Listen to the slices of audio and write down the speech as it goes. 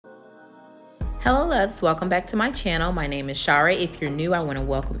Hello loves, welcome back to my channel. My name is Shara. If you're new, I want to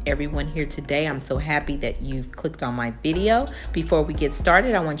welcome everyone here today. I'm so happy that you've clicked on my video. Before we get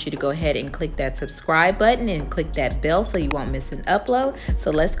started, I want you to go ahead and click that subscribe button and click that bell so you won't miss an upload.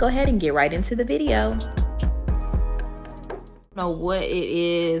 So let's go ahead and get right into the video. I don't know what it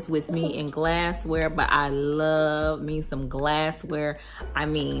is with me and glassware, but I love me some glassware. I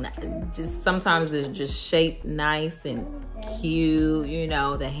mean, just sometimes it's just shaped nice and cute, you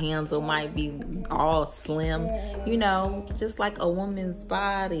know, the handle might be all slim, you know, just like a woman's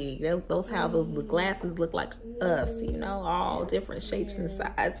body. Those how the glasses look like us, you know, all different shapes and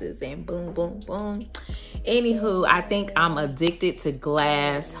sizes and boom, boom, boom. Anywho, I think I'm addicted to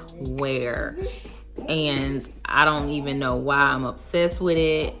glassware. And I don't even know why I'm obsessed with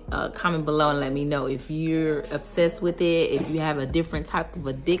it. Comment below and let me know if you're obsessed with it, if you have a different type of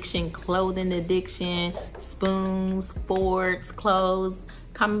addiction, clothing addiction, spoons, forks, clothes.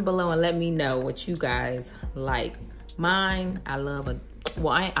 Comment below and let me know what you guys like. Mine, I love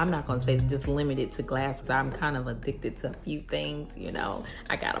I'm not gonna say just limited to glass, because I'm kind of addicted to a few things, you know.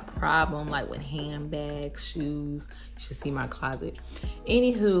 I got a problem like with handbags, shoes. You should see my closet.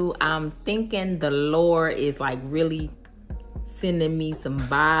 Anywho, I'm thinking the Lord is like really sending me some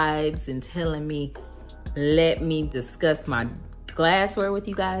vibes and telling me, let me discuss my glassware with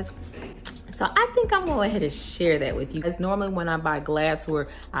you guys. So I think I'm gonna go ahead and share that with you. As normally when I buy glassware,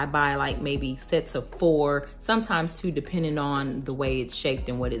 I buy like maybe sets of 4, sometimes 2, depending on the way it's shaped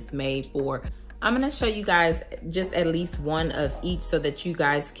and what it's made for. I'm gonna show you guys just at least one of each so that you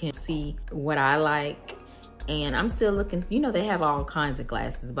guys can see what I like. And I'm still looking, you know, they have all kinds of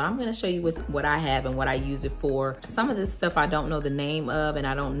glasses, but I'm gonna show you what I have and what I use it for. Some of this stuff I don't know the name of, and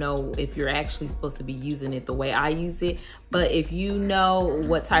I don't know if you're actually supposed to be using it the way I use it. But if you know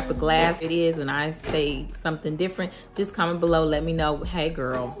what type of glass it is and I say something different, just comment below, let me know, hey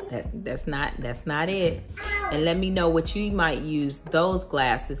girl, that's not it. And let me know what you might use those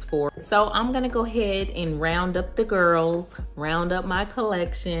glasses for. So I'm gonna go ahead and round up the girls, round up my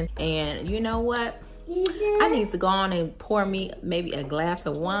collection, and you know what? I need to go on and pour me maybe a glass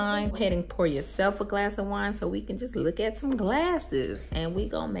of wine. Go ahead and pour yourself a glass of wine so we can just look at some glasses. And we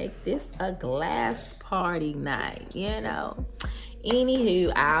gonna make this a glass party night, you know.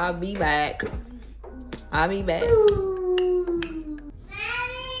 Anywho, I'll be back.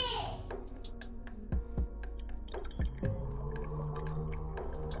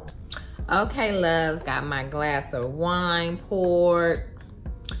 Okay, loves, got my glass of wine poured.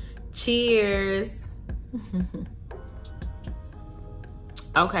 Cheers.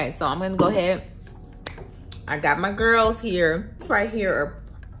 Okay, so I'm gonna go ahead. I got my girls here. Right here are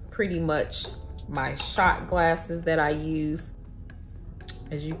pretty much my shot glasses that I use.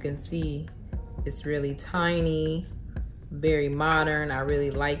 As you can see, it's really tiny, very modern. I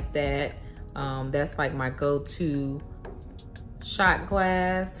really like that. That's like my go-to shot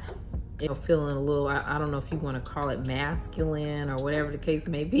glass. Feeling a little, I don't know if you want to call it masculine or whatever the case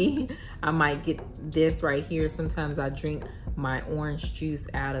may be. I might get this right here. Sometimes I drink my orange juice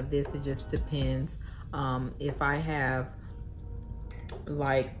out of this. It just depends. If I have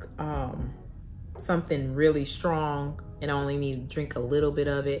like something really strong and I only need to drink a little bit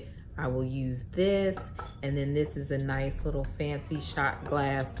of it, I will use this. And then this is a nice little fancy shot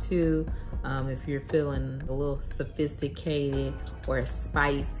glass too. If you're feeling a little sophisticated or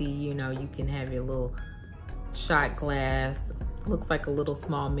spicy, you know, you can have your little shot glass. Looks like a little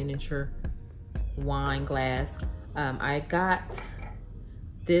small miniature wine glass. I got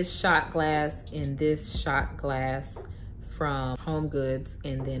this shot glass and this shot glass from Homegoods,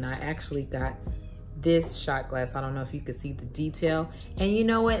 and then I actually got this shot glass. I don't know if you could see the detail. And you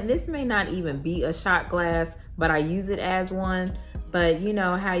know what? This may not even be a shot glass, but I use it as one. But you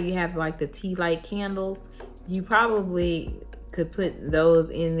know how you have like the tea light candles? You probably could put those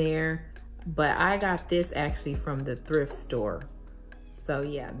in there. But I got this actually from the thrift store. So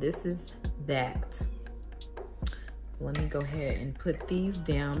yeah, this is that. Let me go ahead and put these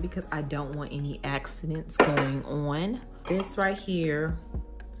down because I don't want any accidents going on. This right here,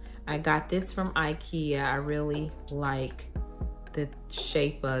 I got this from IKEA. I really like the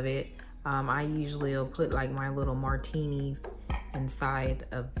shape of it. I usually will put like my little martinis inside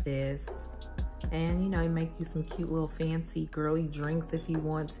of this. And you know, make you some cute little fancy girly drinks if you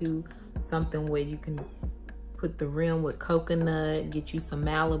want to. Something where you can put the rim with coconut, get you some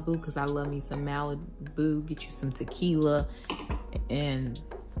Malibu, because I love me some Malibu, get you some tequila, and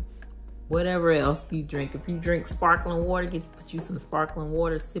whatever else you drink. If you drink sparkling water, put you some sparkling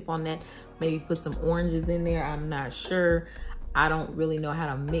water, sip on that. Maybe put some oranges in there, I'm not sure. I don't really know how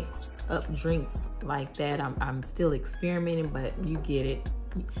to mix up drinks like that. I'm still experimenting, but you get it.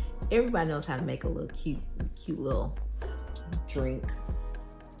 everybody knows how to make a little cute little drink.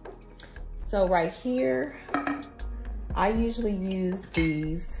 So right here, I usually use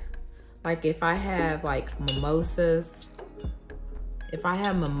these, like if I have like mimosas,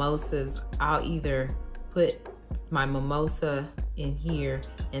 I'll either put my mimosa in here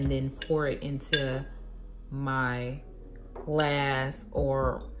and then pour it into my glass,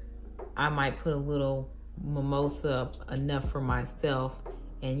 or I might put a little mimosa enough for myself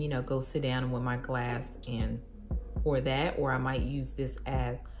and, you know, go sit down with my glass and pour that, or I might use this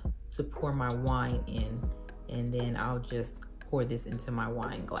as to pour my wine in, and then I'll just pour this into my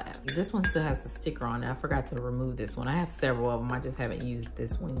wine glass. This one still has a sticker on it. I forgot to remove this one. I have several of them. I just haven't used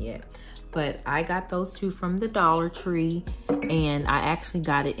this one yet. But I got those two from the Dollar Tree, and I actually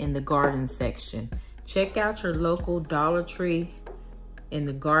got it in the garden section. Check out your local Dollar Tree in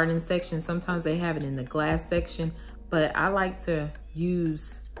the garden section. Sometimes they have it in the glass section, but I like to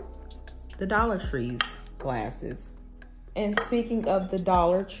use the Dollar Tree's glasses. And speaking of the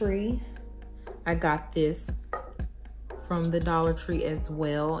Dollar Tree, I got this from the Dollar Tree as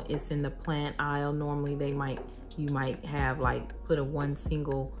well. It's in the plant aisle. Normally you might have like put a one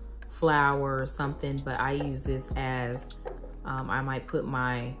single flower or something, but I use this as I might put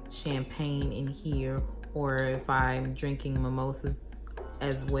my champagne in here, or if I'm drinking mimosas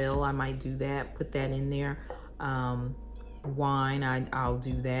as well, I might do that, put that in there. Wine, I'll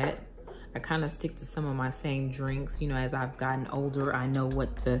do that. I kind of stick to some of my same drinks. You know, as I've gotten older, I know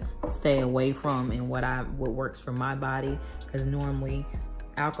what to stay away from and what works for my body. Because normally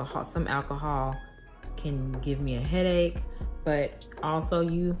some alcohol can give me a headache, but also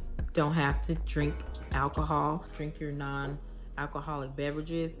you don't have to drink alcohol. Drink your non-alcoholic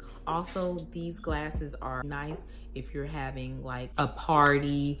beverages. Also, these glasses are nice if you're having like a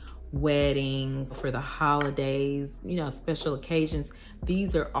party, wedding, for the holidays, you know, special occasions.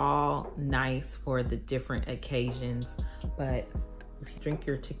 These are all nice for the different occasions. But if you drink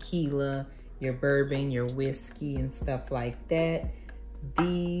your tequila, your bourbon, your whiskey and stuff like that,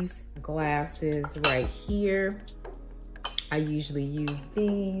 these glasses right here, I usually use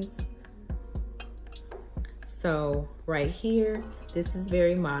these. So right here, this is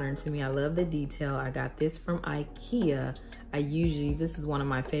very modern to me. I love the detail. I got this from IKEA. This is one of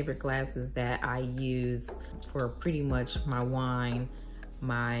my favorite glasses that I use for pretty much my wine,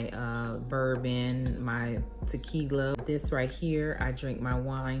 my bourbon, my tequila. This right here, I drink my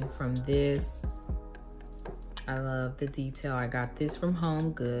wine from this. I love the detail. I got this from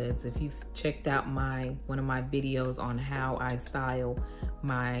Homegoods. If you've checked out one of my videos on how I style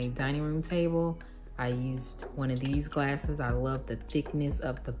my dining room table, I used one of these glasses. I love the thickness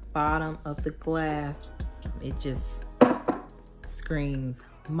of the bottom of the glass. It just screams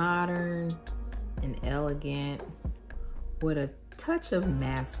modern and elegant with a touch of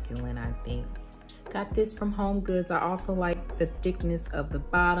masculine, I think. Got this from Homegoods. I also like the thickness of the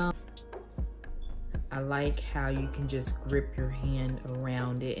bottom. I like how you can just grip your hand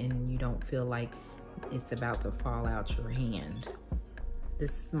around it and you don't feel like it's about to fall out your hand.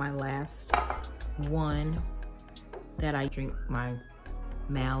 This is my last one that I drink my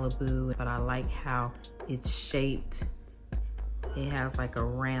Malibu, but I like how it's shaped. It has like a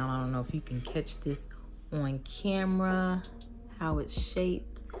round, I don't know if you can catch this on camera, how it's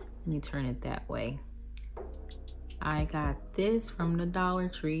shaped. Let me turn it that way. I got this from the Dollar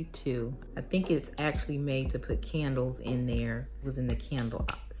Tree too. I think it's actually made to put candles in there. It was in the candle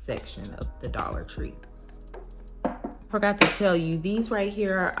section of the Dollar Tree. Forgot to tell you, these right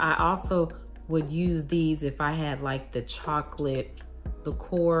here, I also would use these if I had like the chocolate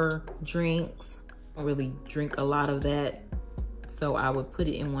liqueur drinks. I don't really drink a lot of that, so I would put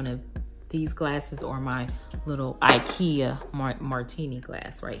it in one of these glasses or my little IKEA martini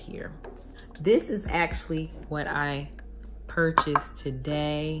glass right here. This is actually what I purchased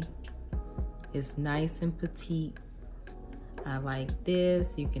today. It's nice and petite. I like this.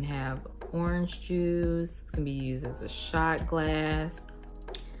 You can have orange juice. It can be used as a shot glass.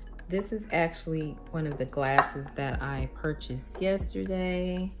 This is actually one of the glasses that I purchased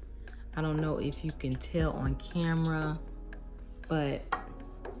yesterday. I don't know if you can tell on camera, but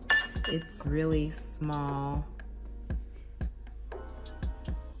it's really small.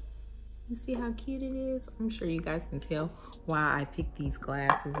 You see how cute it is? I'm sure you guys can tell why I picked these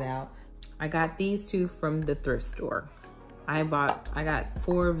glasses out. I got these two from the thrift store. I got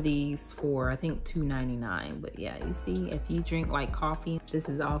 4 of these for I think $2.99. But yeah, you see, if you drink like coffee, this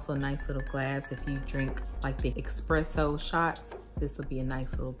is also a nice little glass. If you drink like the espresso shots, this will be a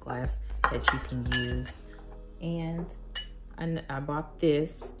nice little glass that you can use. And I bought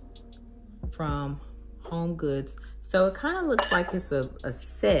this from Homegoods. So it kind of looks like it's a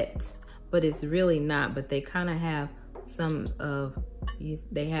set, but it's really not. But they kind of have some of,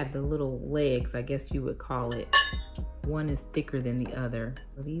 they have the little legs, I guess you would call it. One is thicker than the other.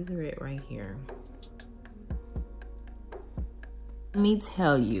 So these are it right here. Let me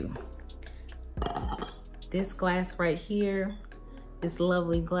tell you, this glass right here, this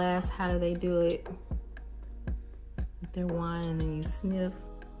lovely glass, how do they do it? With their wine and then you sniff.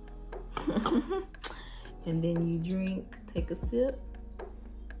 And then you drink, take a sip.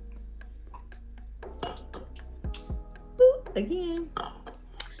 Boop, again.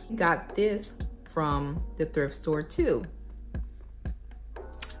 Got this from the thrift store too.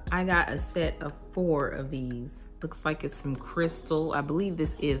 I got a set of 4 of these. Looks like it's some crystal. I believe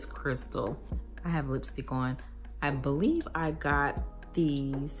this is crystal. I have lipstick on. I believe I got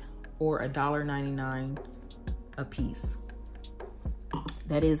these for $1.99 a piece.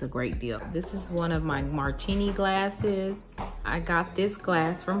 That is a great deal. This is one of my martini glasses. I got this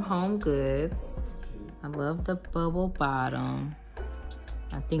glass from Homegoods. I love the bubble bottom.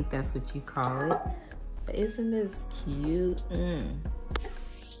 I think that's what you call it. But isn't this cute?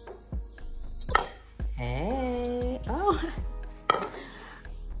 Hey, oh,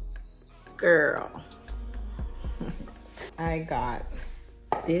 girl. I got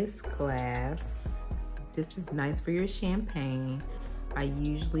this glass. This is nice for your champagne. I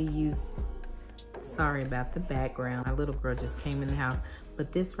usually use, sorry about the background. My little girl just came in the house.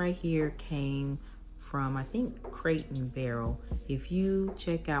 But this right here came from, I think, Crate and Barrel. If you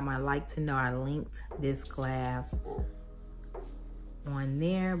check out my Like to Know, I linked this glass on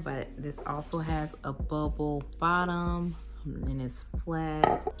there, but this also has a bubble bottom and it's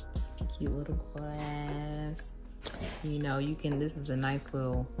flat. Cute little glass. You know, you can, this is a nice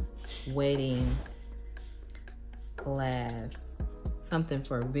little wedding glass. Something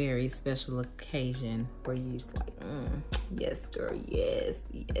for a very special occasion where you just like, yes, girl, yes.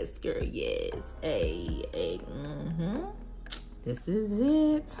 Yes, girl, yes. Hey, hey, This is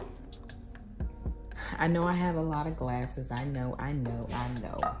it. I know I have a lot of glasses. I know.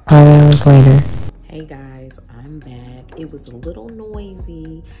 5 hours later. Hey guys, I'm back. It was a little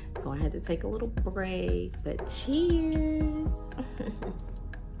noisy, so I had to take a little break, but cheers.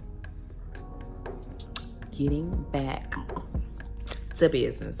 Getting back to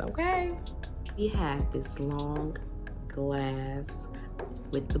business, okay? We have this long glass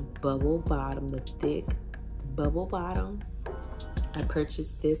with the bubble bottom, the thick bubble bottom. I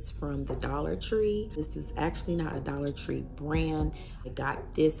purchased this from the Dollar Tree. This is actually not a Dollar Tree brand. I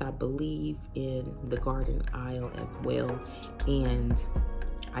got this, I believe, in the garden aisle as well. And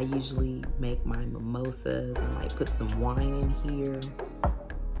I usually make my mimosas. I might put some wine in here.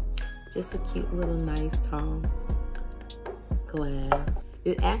 Just a cute little nice tall glass.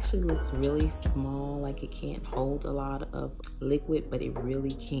 It actually looks really small, like it can't hold a lot of liquid, but it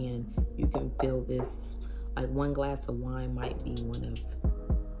really can. You can fill this, like one glass of wine might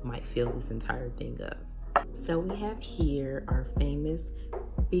fill this entire thing up. So we have here our famous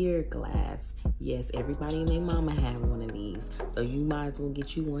beer glass. Yes, everybody and their mama have one of these, so you might as well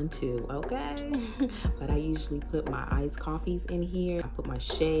get you one too, okay? But I usually put my iced coffees in here. I put my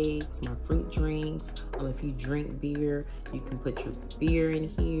shakes, my fruit drinks. If you drink beer, you can put your beer in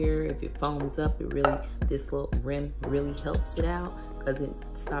here. If it foams up, this little rim really helps it out because it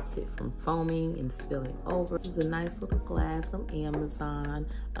stops it from foaming and spilling over. This is a nice little glass from Amazon.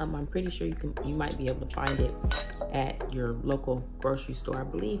 I'm pretty sure you might be able to find it at your local grocery store. I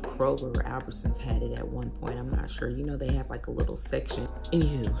believe Kroger or Albertsons had it at one point. I'm not sure. You know, they have like a little section.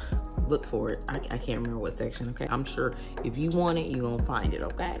 Anywho, look for it. I can't remember what section, okay? I'm sure if you want it, you're gonna find it,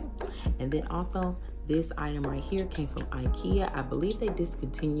 okay? And then also, this item right here came from IKEA. I believe they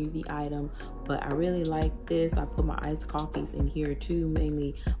discontinued the item, but I really like this. I put my iced coffees in here too,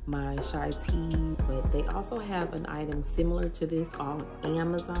 mainly my chai tea. But they also have an item similar to this on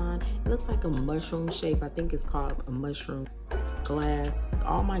Amazon. It looks like a mushroom shape. I think it's called a mushroom glass.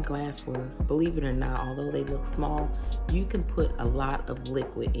 All my glassware, believe it or not, although they look small, you can put a lot of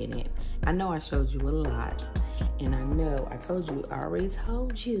liquid in it. I know I showed you a lot, and I know I told you, I already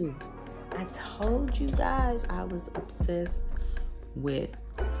told you. I told you guys I was obsessed with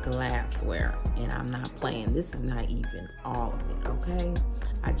glassware, and I'm not playing. This is not even all of it, okay?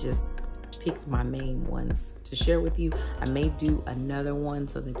 I just picked my main ones to share with you. I may do another one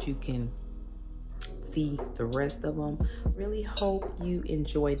so that you can see the rest of them. Really hope you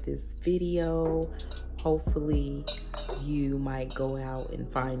enjoyed this video. Hopefully you might go out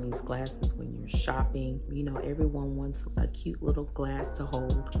and find these glasses when you're shopping. You know, everyone wants a cute little glass to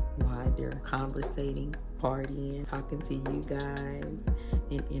hold while they're conversating, partying, talking to you guys,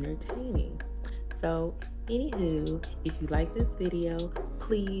 and entertaining. So anywho, if you like this video,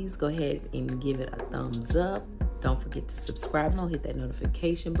 please go ahead and give it a thumbs up. Don't forget to subscribe. Don't hit that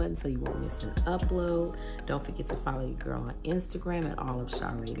notification button so you won't miss an upload. Don't forget to follow your girl on Instagram at AllOf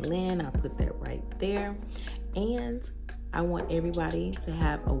ShaRaeLin. I put that right there. And I want everybody to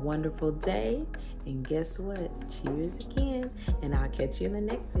have a wonderful day. And guess what? Cheers again. And I'll catch you in the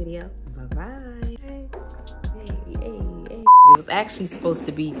next video. Bye-bye. Hey. It was actually supposed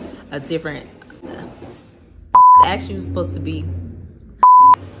to be a different... actually was supposed to be...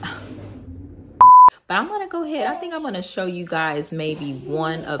 But I'm gonna go ahead. I think I'm gonna show you guys maybe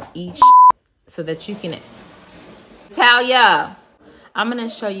one of each so that you can... Talia! I'm gonna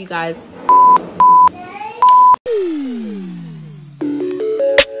show you guys